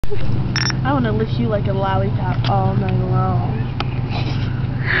I want to lick you like a lollipop all night long.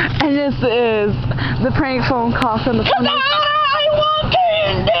 And this is the prank phone call from the phone. I want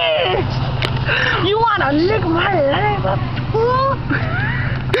candy! You want to lick my lollipop?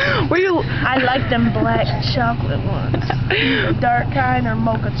 I like them black chocolate ones. The dark kind or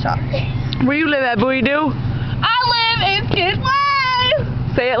mocha chocolate. Where you live at, Booty Doo? I live in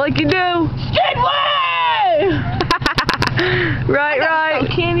Skidway! Say it like you do. Skidway! Right.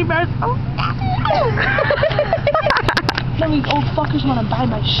 Candy bars. Oh. Some of these old fuckers want to buy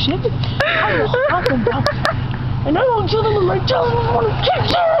my shit. I will hunt them down. And I won't kill them with my tongue. I want to kick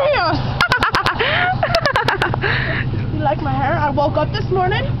their ass. You like my hair? I woke up this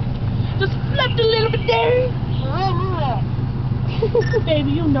morning. Just left a little bit there.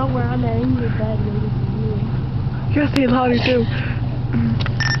 Baby, you know where I'm at. I'm in your bed waiting for you. You gotta say it louder too.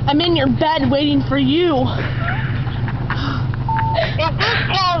 I'm in your bed waiting for you. Is this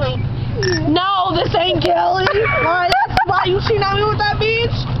Kelly? No, this ain't Kelly. Why? Why you seen at me with that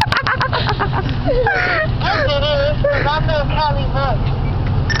bitch? Yes, it is. I know Kelly voice.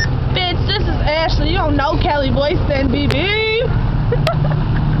 Bitch, this is Ashley. You don't know Kelly voice then, BB.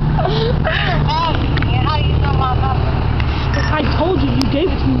 How you know my number? I told you gave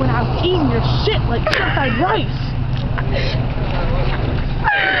it to me when I was eating your shit like fried rice.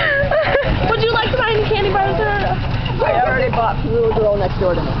 Would you like to buy any candy bars or? I already bought for the little girl next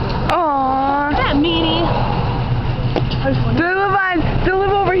door to me. Aww. That meanie. Do they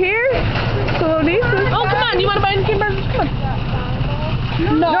live over here? The little nieces? Oh, come on. You want to buy any candy bars? Come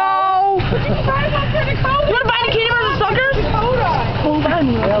on. No. You want to buy any candy bars or suckers? Hold on.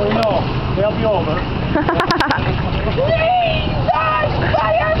 Well, no. They'll be over. Please,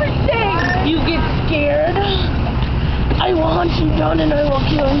 buy everything. You get scared. I want you done and I will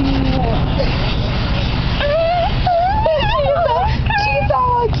kill you.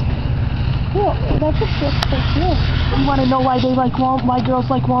 Yeah, that's a sick thing. You want to know why they like why girls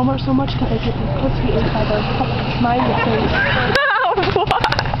like Walmart so much? Because they get their pussy ate by their fucking smiley face. What?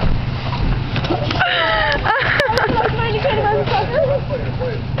 You guys find a candy bar and sucker?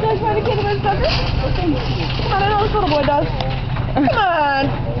 You guys find a candy bar and sucker? Come on, I know this little boy does. Come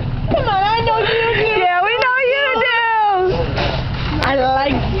on. Come on, I know you do. Yeah, we know you do. I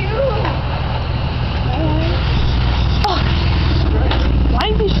like you. Why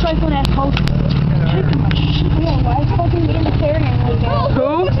are these trifling assholes taking my shit? Why is fucking libertarian like that?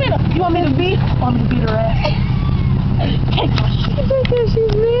 Who? You want me to beat? I want me to beat her ass. Take my shit.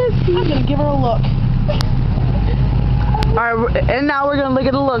 She's nasty. I'm gonna give her a look. Alright, and now we're gonna look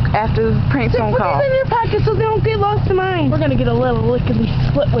at a look after the prank phone call. Put these in your pocket so they don't get lost to mine. We're gonna get a little lickety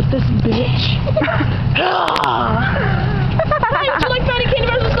split with this bitch. Hey, would you like Friday candy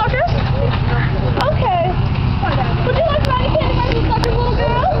bars and suckers? Okay. Would you like Friday candy bars and suckers, little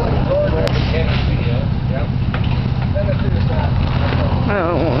girl?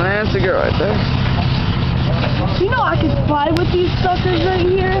 Oh, that's a girl right there. You know I could fly with these suckers right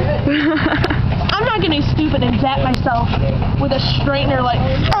here. I'm not gonna be stupid and zap myself with a straightener like.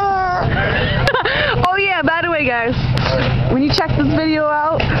 Oh yeah, by the way guys, when you check this video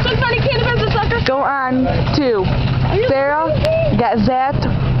out, So Friday candy bars and suckers. go on to Sarah got zapped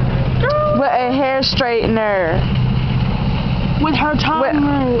with a hair straightener. With her tongue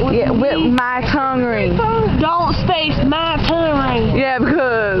ring. With my tongue ring. Don't space my tongue ring. Yeah,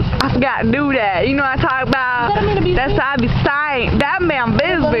 because I forgot to do that. You know what I talk about? That's how I be saying. That man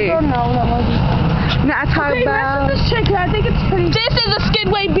busy. No, that wasn't. No, I talk about. This chick, I think it's pretty. This is a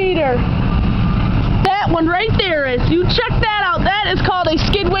Skidway beater. That one right there is. You check that out. That is called a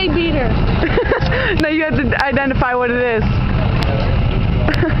Skidway beater. No, you have to identify what it is.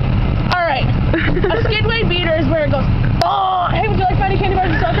 All right. A Skidway beater is where it goes. Oh, hey, would you like Friday candy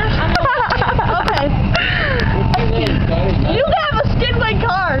bars and suckers? Okay. You have a Skidway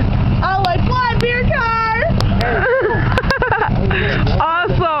car. I'll like fly beer car.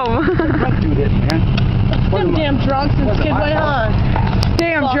 Awesome. Do this, man. Them damn drunks in Skidway, huh?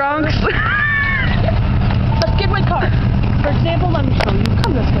 Damn drunks. A Skidway car. For example, let me show you.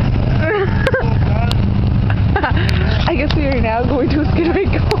 Come this way. I guess we are now going to a Skidway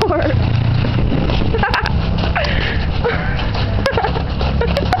car.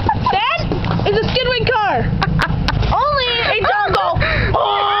 That is a Skidway car. Only a jungle.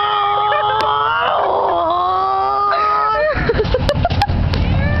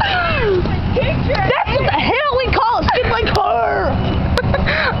 That's what the hell we call a Skidway car.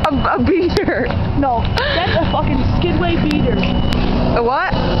 A beater. No, that's a fucking Skidway beater. A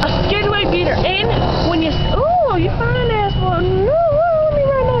what? A Skidway beater. And when you... Ooh, you fine ass one. Ooh, let me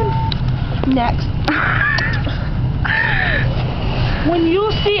run in. Next. When you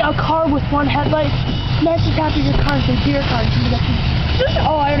see a car with one headlight, smash the top of your car and say deer car.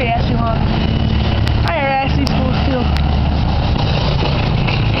 Oh, I already asked you, huh? I already asked these fools too.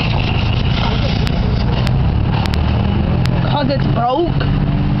 Cause it's broke.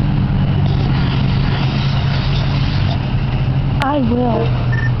 I will.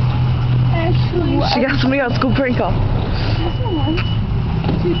 Actually, She got somebody else go prank call.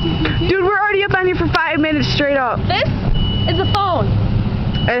 Dude, we're already up on here for 5 minutes straight up. This is a phone.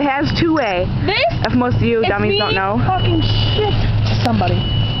 It has two-way. This If most of you is dummies me don't know. talking shit to somebody. Do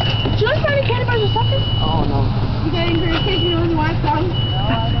you like finding candy bars or something? Oh, no. You got any kids you know you want some?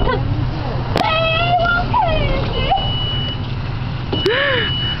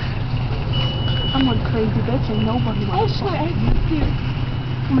 I'm a crazy bitch and nobody wants to.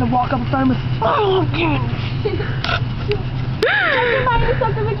 I'm gonna walk up in front of him. Oh, okay. Can you buy me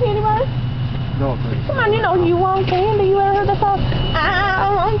something with candy bars? No, please. Come on, you know you want candy. You ever heard that song?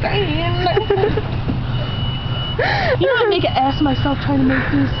 I want candy. You know I make an ass of myself trying to make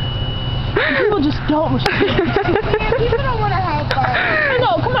these. And people just don't respect me. People don't want to have fun. I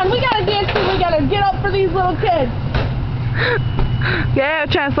know, come on, we gotta dance too. We gotta get up for these little kids. Yeah,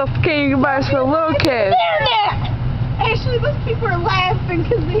 trying to sell candy bars for little kids. Actually, those people are laughing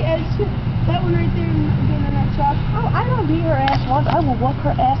because they had that one right there in that shop. Oh, I don't beat her ass once. I will whoop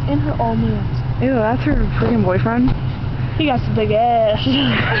her ass in her old man. Ew, that's her freaking boyfriend. He got some big ass.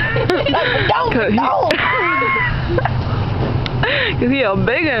 Don't. Cause he a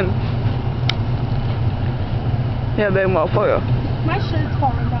big one. He a big motherfucker. My shirt's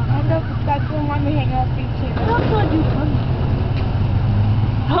falling down. I don't know if that's the one we hang out feet too. What else do I do funny?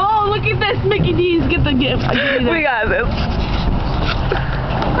 Oh, look at this. Mickey D's get the gift. We got this.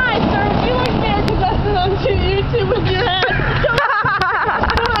 Hi, sir. Would you like me to possess it onto YouTube with your head?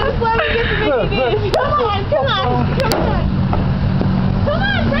 Come on, just let me get the Mickey D's. Come on. Come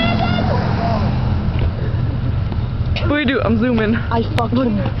on, Brandon. What do we do? I'm zooming. I fucked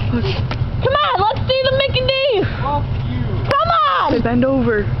him. Come on, let's see the Mickey D's. Come on. Bend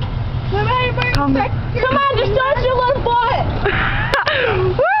over. Come on, just touch your little butt.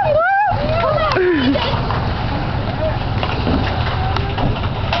 Woo, woo. Come on.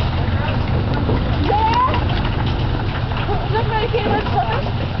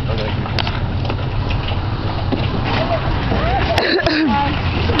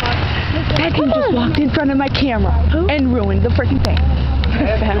 That dude just walked in front of my camera and ruined the freaking thing. Who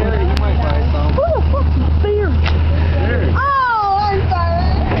the fuck's the bear? Oh, I'm sorry.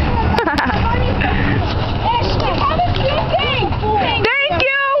 Ashley, have a good day. Thank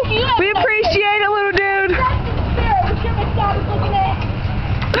you! We appreciate it, little dude.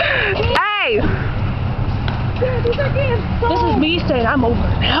 Hey! This is me saying I'm over.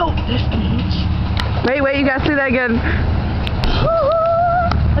 Help this bitch. Wait, you gotta say that again.